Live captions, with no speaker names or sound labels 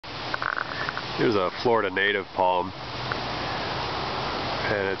Here's a Florida native palm,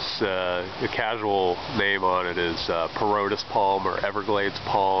 and it's the casual name on it is Paurotis Palm or Everglades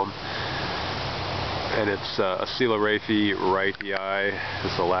palm, and it's Acoelorrhaphe wrightii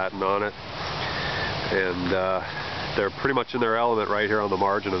is the Latin on it, and they're pretty much in their element right here on the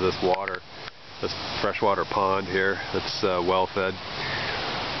margin of this water, this freshwater pond here that's well fed.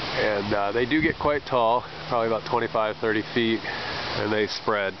 And they do get quite tall, probably about 25-30 feet, and they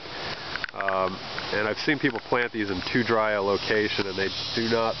spread. And I've seen people plant these in too dry a location, and they do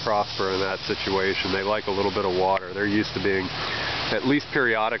not prosper in that situation. They like a little bit of water. They're used to being at least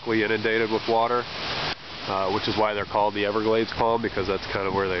periodically inundated with water, which is why they're called the Everglades palm, because that's kind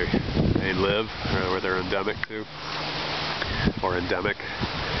of where they live, or where they're endemic to, or endemic.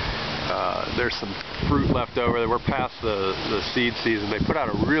 There's some fruit left over. We're past the seed season. They put out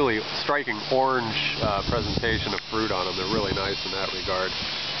a really striking orange presentation of fruit on them. They're really nice in that regard.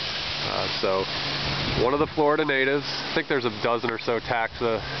 So one of the Florida natives. I think there's a dozen or so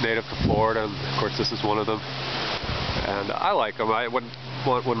taxa native to Florida, and of course this is one of them. And I like them. I wouldn't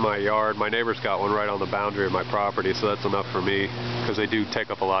want one in my yard. My neighbor's got one right on the boundary of my property, so that's enough for me, because they do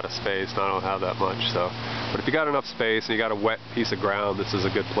take up a lot of space, and I don't have that much. So, but if you got enough space and you got a wet piece of ground, this is a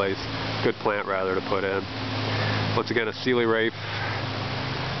good plant rather, to put in. Once again, Acoelorrhaphe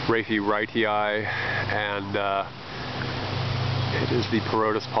wrightii, and it is the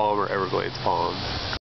Paurotis palm or Everglades palm.